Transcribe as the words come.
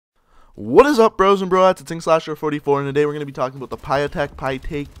What is up, bros and broettes? It's InkSlasher44, and today we're going to be talking about the Pytaek,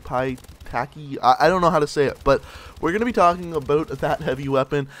 I don't know how to say it, but we're going to be talking about that heavy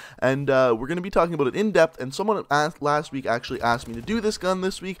weapon, and we're going to be talking about it in depth, and someone last week actually asked me to do this gun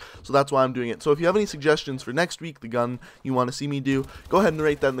this week, so that's why I'm doing it. So if you have any suggestions for next week, the gun you want to see me do, go ahead and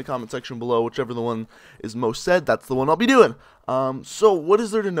write that in the comment section below. Whichever the one is most said, that's the one I'll be doing. So what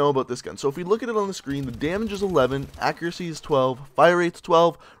is there to know about this gun? So if we look at it on the screen, the damage is 11, accuracy is 12, fire rate's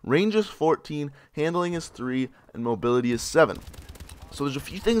 12, range is 14, handling is 3, and mobility is 7. So there's a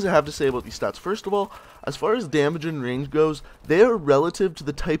few things I have to say about these stats. First of all, as far as damage and range goes, they are relative to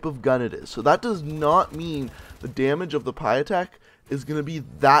the type of gun it is. So that does not mean the damage of the Pytaek is going to be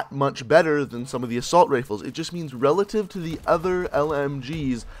that much better than some of the assault rifles. It just means relative to the other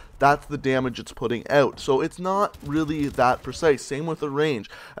LMGs, that's the damage it's putting out. So it's not really that precise. Same with the range.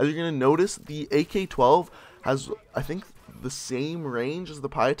 As you're going to notice, the AK-12 has, I think, the same range as the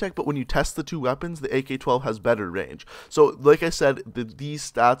Pytaek, but when you test the two weapons, the AK-12 has better range. So like I said, these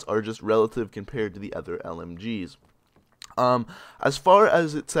stats are just relative compared to the other LMGs. As far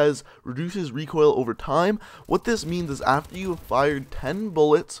as it says reduces recoil over time, what this means is after you have fired 10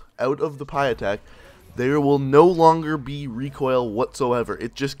 bullets out of the Pytaek, there will no longer be recoil whatsoever.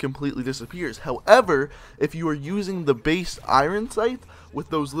 It just completely disappears. However, if you are using the base iron sight with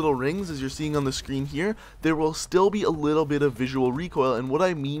those little rings as you're seeing on the screen here, there will still be a little bit of visual recoil. And what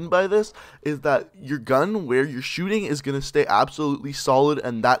I mean by this is that your gun where you're shooting is going to stay absolutely solid,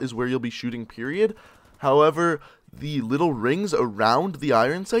 and that is where you'll be shooting, period. However, the little rings around the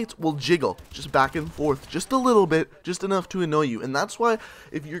iron sights will jiggle just back and forth just a little bit, just enough to annoy you. And that's why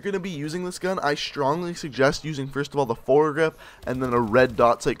if you're going to be using this gun, I strongly suggest using first of all the foregrip and then a red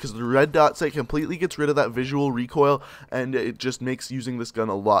dot sight, because the red dot sight completely gets rid of that visual recoil and it just makes using this gun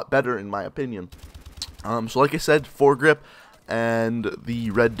a lot better in my opinion. So like I said, foregrip and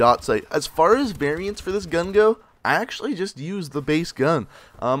the red dot sight. As far as variants for this gun go, I actually just use the base gun.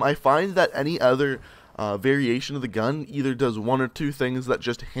 I find that any other variation of the gun either does one or two things that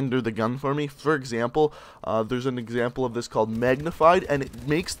just hinder the gun for me. For example, there's an example of this called magnified, and it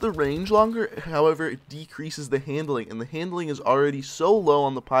makes the range longer, however it decreases the handling, and the handling is already so low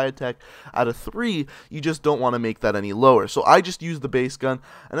on the Pytaek at a 3, you just don't want to make that any lower. So I just use the base gun.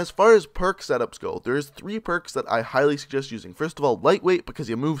 And as far as perk setups go, there's 3 perks that I highly suggest using. First of all, lightweight, because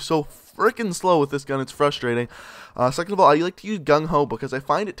you move so freaking slow with this gun, it's frustrating. Second of all, I like to use gung-ho because I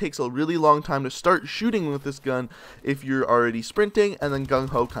find it takes a really long time to start shooting with this gun if you're already sprinting, and then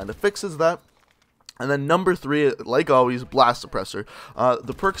gung-ho kind of fixes that. And then number 3, like always, blast suppressor.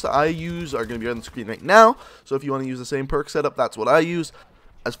 The perks that I use are going to be on the screen right now, so if you want to use the same perk setup, that's what I use.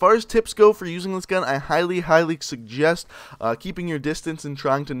 As far as tips go for using this gun, I highly suggest keeping your distance and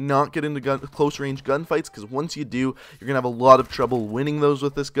trying to not get into close range gunfights, because once you do, you're going to have a lot of trouble winning those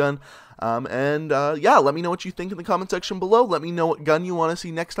with this gun. Yeah, let me know what you think in the comment section below. Let me know what gun you want to see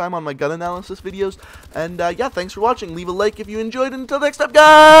next time on my gun analysis videos. And yeah, thanks for watching. Leave a like if you enjoyed. Until next time,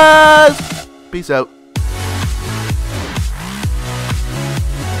 guys! Peace out.